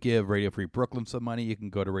how do we give Radio Free Brooklyn some money? You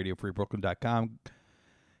can go to radiofreebrooklyn.com,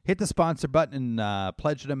 hit the sponsor button, and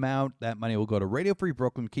pledge an amount. That money will go to Radio Free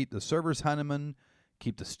Brooklyn, keep the servers honeymoon,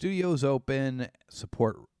 keep the studios open,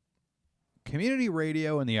 support community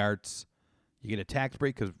radio and the arts. You get a tax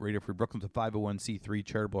break because Radio Free Brooklyn's a 501c3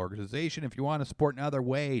 charitable organization. If you want to support in other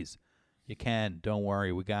ways, you can. Don't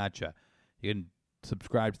worry, we got you. You can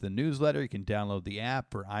subscribe to the newsletter. You can download the app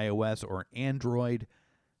for iOS or Android.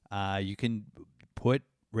 You can put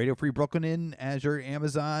Radio Free Brooklyn in as your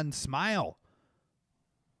Amazon Smile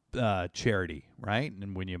charity, right?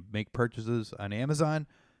 And when you make purchases on Amazon,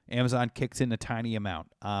 Amazon kicks in a tiny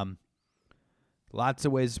amount. Lots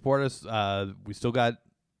of ways to support us. We still got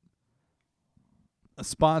a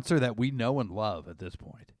sponsor that we know and love at this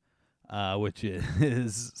point, which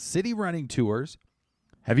is City Running Tours.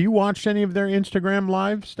 Have you watched any of their Instagram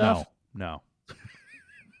live stuff? No.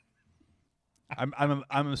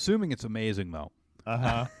 I'm assuming it's amazing though.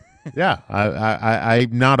 Yeah,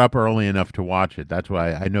 I'm not up early enough to watch it. That's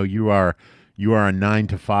why I know you are a 9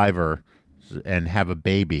 to 5er and have a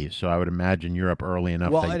baby, so I would imagine you're up early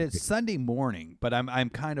enough. Well, and it's Sunday morning, but I'm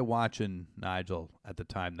kind of watching Nigel at the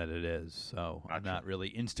time that it is, so I'm not really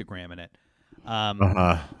Instagramming it.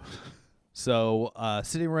 So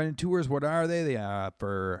City Running Tours, what are they? They are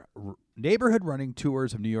for neighborhood running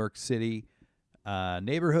tours of New York City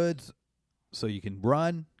neighborhoods, so you can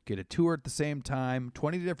run, get a tour at the same time.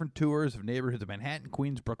 20 different tours of neighborhoods of Manhattan,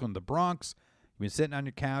 Queens, Brooklyn, the Bronx. You've been sitting on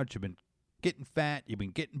your couch, you've been getting fat, you've been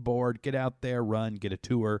getting bored, get out there, run, get a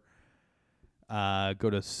tour. Go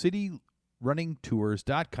to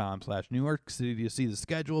cityrunningtours.com/New York City to see the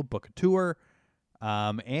schedule, book a tour.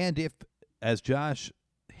 And if, as Josh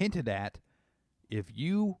hinted at, if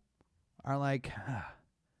you are like,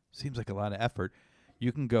 seems like a lot of effort,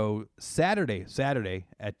 you can go Saturday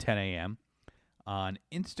at 10 a.m. on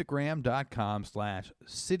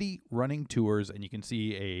Instagram.com/cityrunningtours, and you can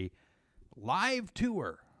see a live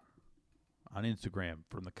tour on Instagram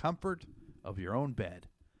from the comfort of your own bed.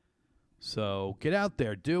 So get out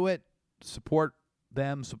there, do it, support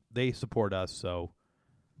them. They support us, so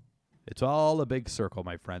it's all a big circle,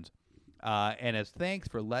 my friends. And as thanks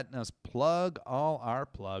for letting us plug all our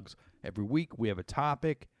plugs, every week we have a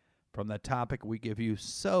topic. From that topic, we give you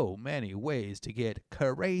so many ways to get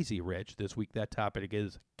crazy rich. This week, that topic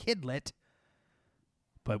is Kidlit.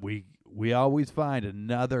 But we always find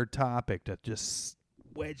another topic to just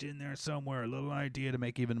wedge in there somewhere, a little idea to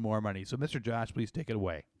make even more money. So, Mr. Josh, please take it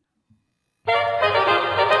away.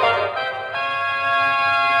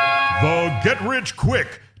 The Get Rich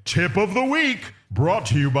Quick Tip of the Week, brought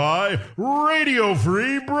to you by Radio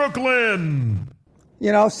Free Brooklyn.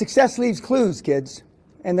 You know, success leaves clues, kids,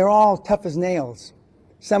 and they're all tough as nails.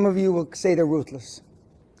 Some of you will say they're ruthless.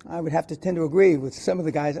 I would have to tend to agree with some of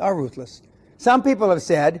the guys are ruthless. Some people have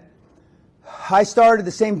said, I started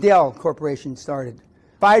the same Dell Corporation started.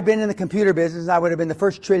 If I had been in the computer business, I would have been the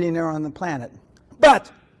first trillionaire on the planet.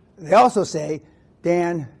 But they also say,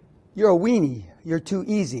 Dan, you're a weenie. You're too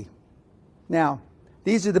easy. Now,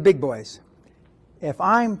 these are the big boys. If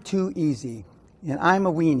I'm too easy and I'm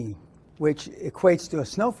a weenie, which equates to a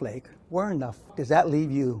snowflake, where enough does that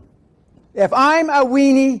leave you? If I'm a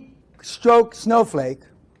weenie stroke snowflake,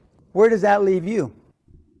 where does that leave you?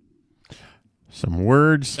 Some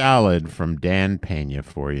word salad from Dan Pena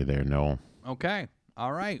for you there, Noel. Okay.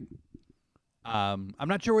 All right. I'm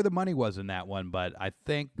not sure where the money was in that one, but I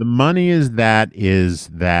think The money is that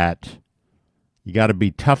you got to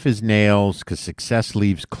be tough as nails because success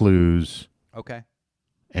leaves clues. okay.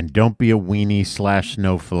 And don't be a weenie /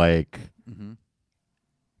 snowflake.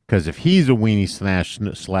 Because if he's a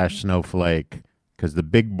weenie / snowflake, because the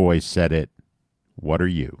big boys said it, what are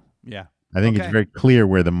you? Yeah. I think Okay. it's very clear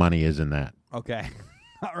where the money is in that. Okay.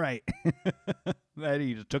 All right. That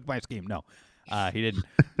he just took my scheme. No, he didn't.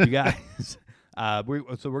 You guys.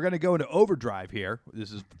 So we're going to go into overdrive here.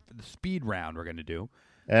 This is the speed round we're going to do.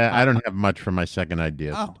 I don't have much for my second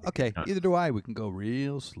idea. Oh, okay. Either do I. We can go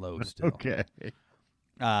real slow still. Okay.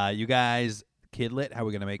 You guys, Kidlit, how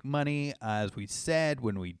we're going to make money. As we said,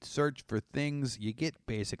 when we search for things, you get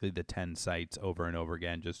basically the 10 sites over and over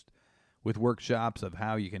again, just with workshops of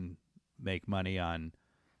how you can make money on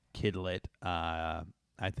Kidlit.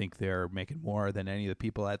 I think they're making more than any of the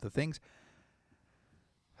people at the things.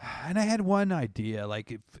 And I had one idea,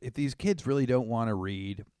 like if these kids really don't want to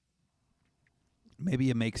read, maybe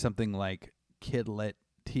you make something like Kidlit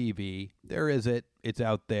TV. There is it. It's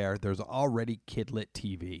out there. There's already Kidlit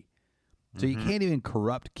TV. So you can't even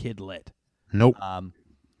corrupt Kidlit. Nope.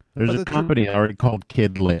 There's but a the company already called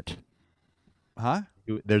Kidlit. Huh?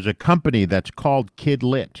 There's a company that's called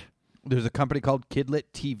Kidlit. There's a company called Kidlit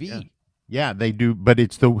TV. Yeah, they do, but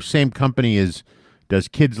it's the same company as does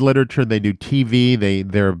kids literature. They do TV.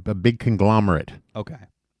 They're a big conglomerate. Okay.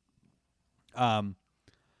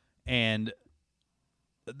 And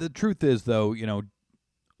the truth is, though, you know,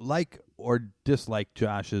 like or dislike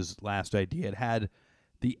Josh's last idea, it had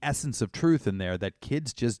the essence of truth in there that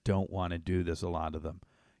kids just don't want to do this, a lot of them.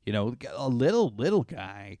 You know, a little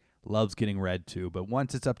guy loves getting read to, but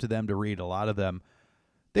once it's up to them to read, a lot of them,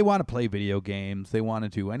 they want to play video games. They want to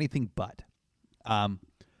do anything but.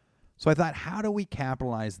 So I thought, how do we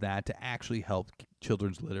capitalize that to actually help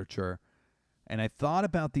children's literature? And I thought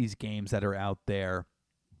about these games that are out there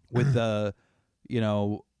with the, you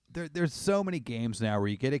know, there's so many games now where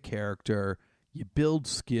you get a character, you build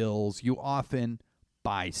skills, you often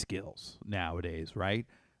buy skills nowadays, right?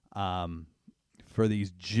 For these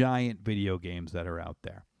giant video games that are out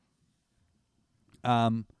there.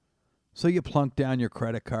 So you plunk down your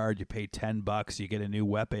credit card, you pay $10, you get a new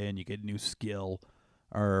weapon, you get a new skill,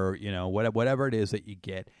 or, you know, whatever it is that you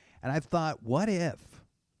get. And I thought, what if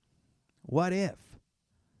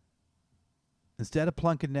instead of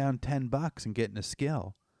plunking down $10 and getting a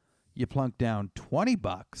skill, you plunk down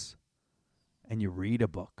 $20 and you read a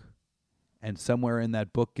book. And somewhere in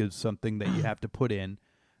that book is something that you have to put in.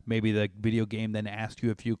 Maybe the video game then asks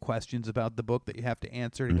you a few questions about the book that you have to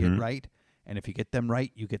answer to get right. And if you get them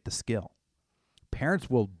right, you get the skill. Parents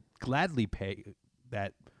will gladly pay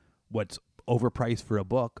that what's overpriced for a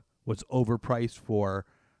book, what's overpriced for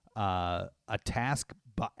a task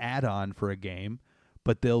add-on for a game,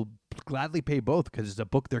 but they'll gladly pay both because it's a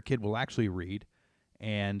book their kid will actually read,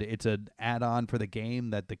 and it's an add-on for the game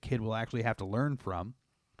that the kid will actually have to learn from.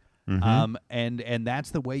 And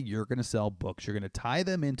that's the way you're going to sell books. You're going to tie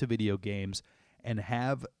them into video games and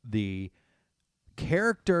have the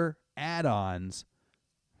character add-ons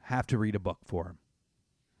have to read a book for them.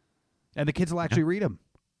 And the kids will actually read them.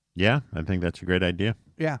 Yeah, I think that's a great idea.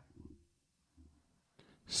 Yeah.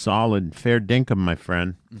 Solid, fair dinkum, my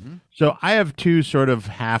friend. So I have two sort of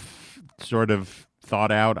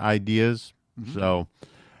thought out ideas. So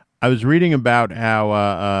I was reading about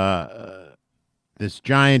how this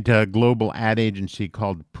giant global ad agency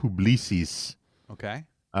called Publicis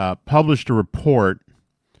published a report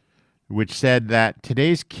which said that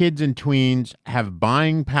today's kids and tweens have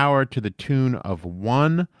buying power to the tune of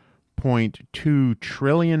 $1.2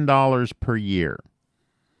 trillion per year,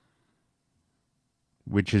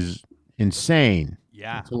 which is insane.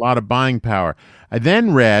 Yeah. It's a lot of buying power. I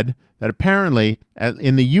then read that apparently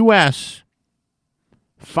in the U.S.,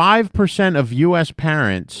 5% of U.S.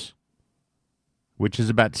 parents, which is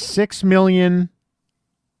about 6 million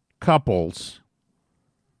couples,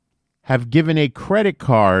 have given a credit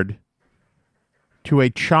card to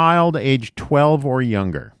a child aged 12 or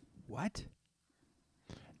younger. What?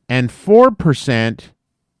 And 4%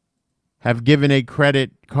 have given a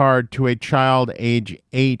credit card to a child age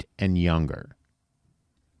 8 and younger.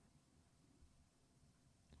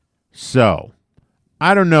 So,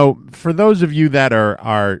 I don't know, for those of you that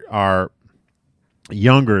are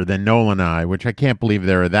younger than Noel and I, which I can't believe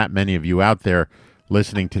there are that many of you out there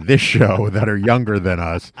listening to this show that are younger than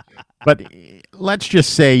us, but let's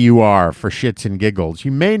just say you are, for shits and giggles.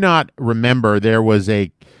 You may not remember there was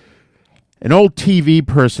an old TV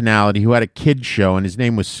personality who had a kid show, and his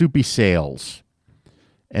name was Soupy Sales.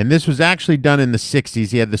 And this was actually done in the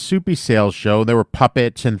 60s. He had the Soupy Sales show. There were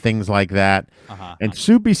puppets and things like that. And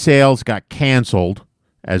Soupy Sales got canceled,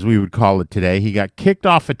 as we would call it today. He got kicked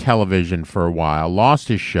off of television for a while, lost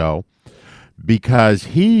his show, because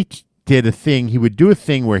he did a thing. He would do a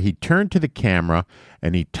thing where he turned to the camera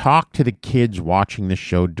and he talked to the kids watching the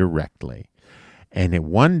show directly. And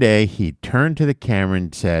one day he turned to the camera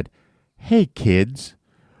and said, "Hey, kids,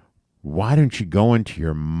 why don't you go into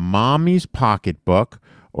your mommy's pocketbook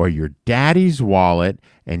or your daddy's wallet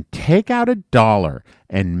and take out $1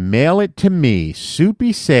 and mail it to me,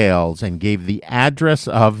 Soupy Sales," and gave the address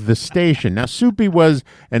of the station. Now, Soupy was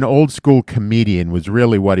an old school comedian, was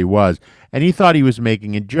really what he was, and he thought he was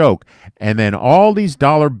making a joke. And then all these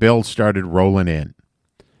dollar bills started rolling in.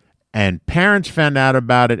 And parents found out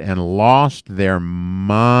about it and lost their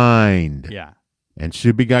mind. Yeah. And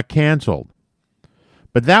Soupy got canceled.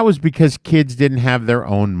 But that was because kids didn't have their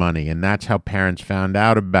own money, and that's how parents found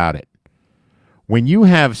out about it. When you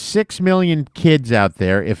have 6 million kids out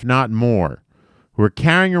there, if not more, who are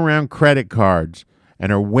carrying around credit cards and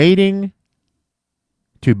are waiting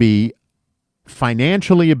to be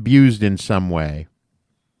financially abused in some way,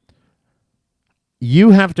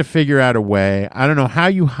 you have to figure out a way. I don't know how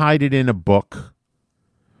you hide it in a book,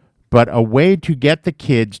 but a way to get the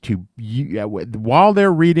kids to, while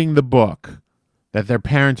they're reading the book that their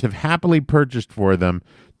parents have happily purchased for them,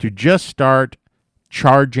 to just start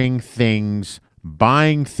charging things,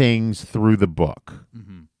 buying things through the book.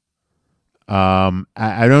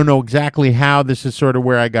 I don't know exactly how. This is sort of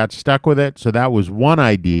where I got stuck with it. So that was one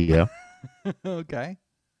idea. Okay.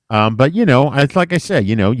 But, it's like I said,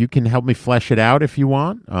 you can help me flesh it out if you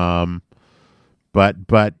want. But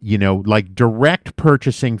like direct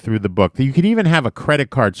purchasing through the book. You could even have a credit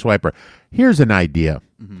card swiper. Here's an idea.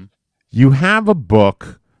 You have a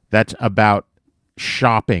book that's about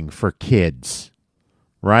shopping for kids,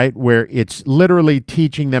 right? Where it's literally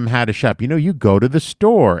teaching them how to shop. You go to the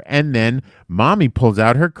store and then mommy pulls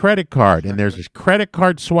out her credit card and there's this credit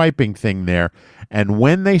card swiping thing there. And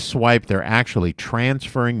when they swipe, they're actually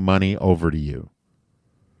transferring money over to you.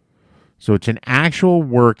 So it's an actual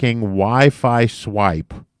working Wi-Fi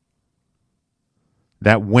swipe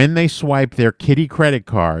that when they swipe their kiddie credit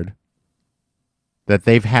card that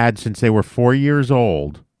they've had since they were 4 years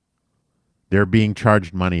old, they're being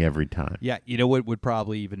charged money every time. Yeah, you know what would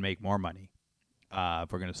probably even make more money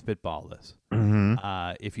if we're going to spitball this?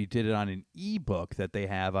 If you did it on an e-book that they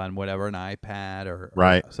have on whatever, an iPad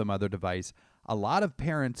or some other device. A lot of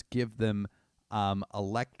parents give them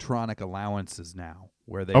electronic allowances now,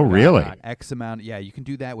 where they really? X amount. Yeah, you can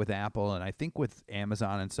do that with Apple, and I think with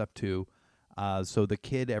Amazon and stuff too. So the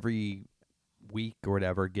kid every week or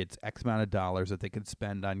whatever gets X amount of dollars that they can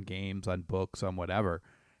spend on games, on books, on whatever,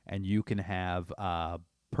 and you can have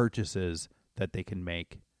purchases that they can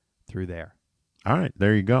make through there. All right,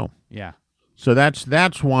 there you go. Yeah. So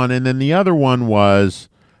that's one, and then the other one was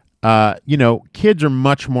kids are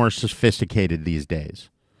much more sophisticated these days.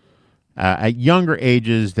 At younger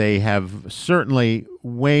ages, they have certainly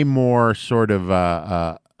way more sort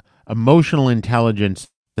of emotional intelligence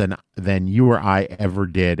than you or I ever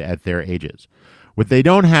did at their ages. What they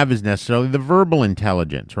don't have is necessarily the verbal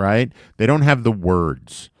intelligence, right? They don't have the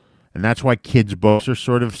words. And that's why kids' books are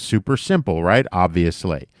sort of super simple, right?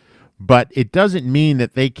 Obviously. But it doesn't mean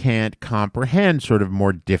that they can't comprehend sort of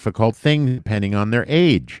more difficult things depending on their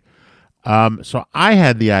age. So I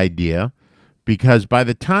had the idea, because by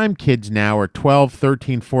the time kids now are 12,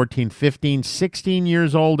 13, 14, 15, 16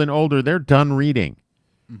 years old and older, they're done reading.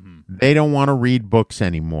 Mm-hmm. They don't want to read books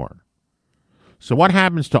anymore. So what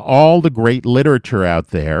happens to all the great literature out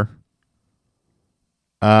there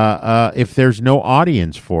if there's no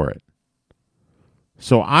audience for it?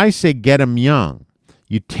 So I say get them young.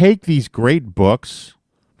 You take these great books,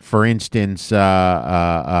 for instance,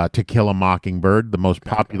 To Kill a Mockingbird, the most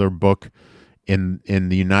popular book in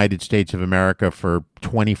the United States of America for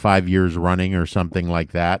 25 years running or something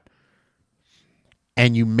like that,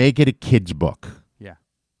 and you make it a kid's book. Yeah.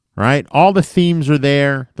 Right? All the themes are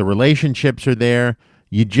there. The relationships are there.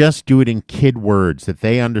 You just do it in kid words that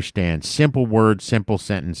they understand. Simple words, simple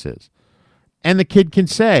sentences. And the kid can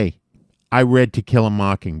say, I read To Kill a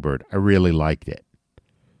Mockingbird. I really liked it.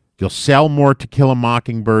 You'll sell more To Kill a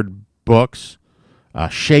Mockingbird books.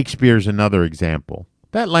 Shakespeare's another example.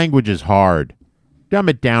 That language is hard. Dumb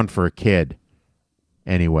it down for a kid.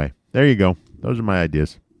 Anyway, there you go. Those are my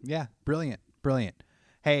ideas. Yeah, brilliant, brilliant.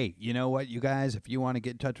 Hey, you know what, you guys? If you want to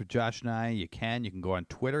get in touch with Josh and I, you can. You can go on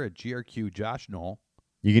Twitter at GRQJoshNoel.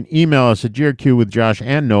 You can email us at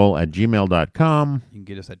grqwithjoshandnoel@gmail.com. You can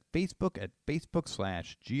get us at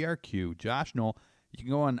Facebook@Facebook/GRQJoshNoel. You can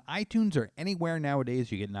go on iTunes or anywhere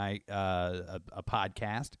nowadays you get a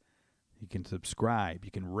podcast. You can subscribe.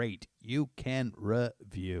 You can rate. You can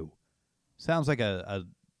review. Sounds like a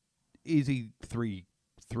easy three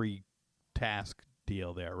task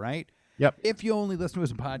deal there, right? Yep. If you only listen to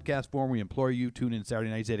us in podcast form, we implore you, tune in Saturday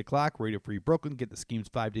nights, 8 o'clock, Radio Free Brooklyn. Get the schemes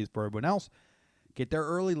 5 days before everyone else. Get there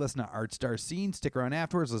early, listen to Art Star Scene, stick around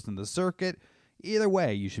afterwards, listen to The Circuit. Either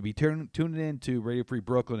way, you should be tuning in to Radio Free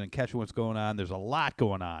Brooklyn and catching what's going on. There's a lot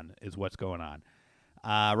going on is what's going on.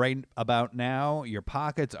 Right about now, your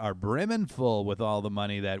pockets are brimming full with all the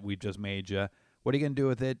money that we've just made you. What are you going to do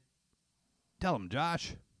with it? Tell them,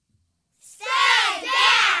 Josh.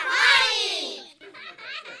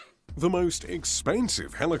 The most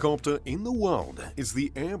expensive helicopter in the world is the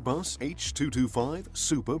Airbus H225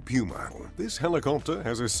 Super Puma. This helicopter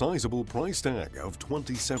has a sizable price tag of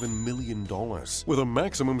 $27 million with a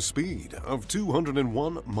maximum speed of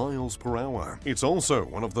 201 miles per hour. It's also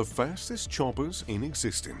one of the fastest choppers in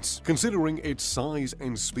existence. Considering its size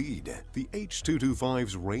and speed, the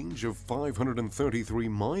H225's range of 533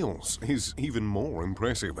 miles is even more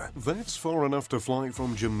impressive. That's far enough to fly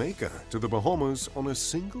from Jamaica to the Bahamas on a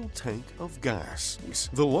single tank of gas.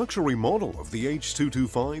 The luxury model of the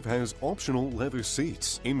H225 has optional leather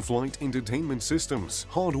seats, in-flight entertainment systems,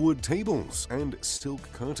 hardwood tables, and silk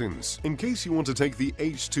curtains. In case you want to take the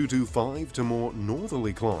H225 to more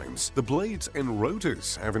northerly climes, the blades and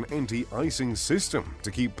rotors have an anti-icing system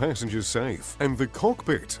to keep passengers safe, and the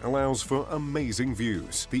cockpit allows for amazing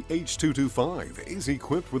views. The H225 is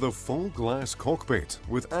equipped with a full glass cockpit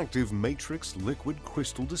with active matrix liquid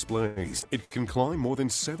crystal displays. It can climb more than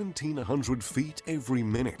 1,700 feet every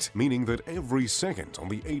minute, meaning that every second on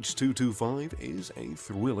the H225 is a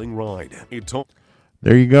thrilling ride.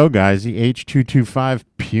 There you go, guys. The H225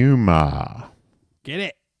 Puma. Get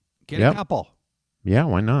it. Get a couple. Yeah,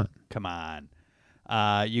 why not? Come on.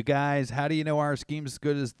 You guys, how do you know our scheme's as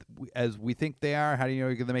good as we think they are? How do you know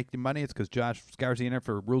you're going to make the money? It's because Josh scours the internet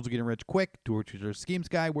for rules of getting rich quick. To which is our schemes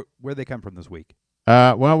guy. Where they come from this week?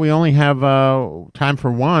 Well, we only have time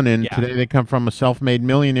for one, and today they come from a self-made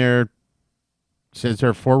millionaire. Says there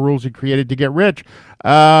are 4 rules he created to get rich.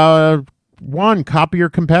 1, copy your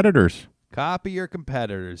competitors. Copy your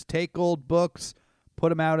competitors. Take old books, put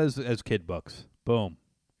them out as kid books. Boom.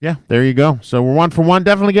 Yeah, there you go. So we're 1 for 1,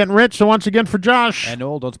 definitely getting rich. So once again for Josh. And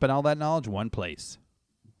Noel, don't spend all that knowledge one place.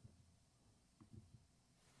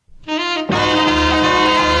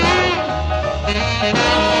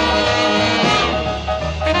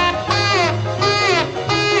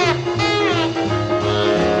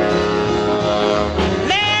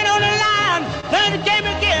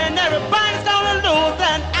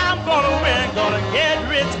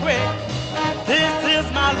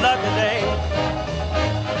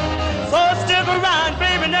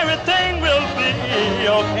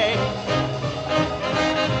 Okay.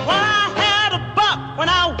 Well, I had a buck when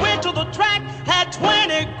I went to the track, had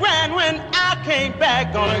 20 grand when I came back.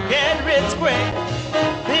 gonna get rich quick.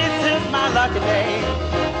 This is my lucky day.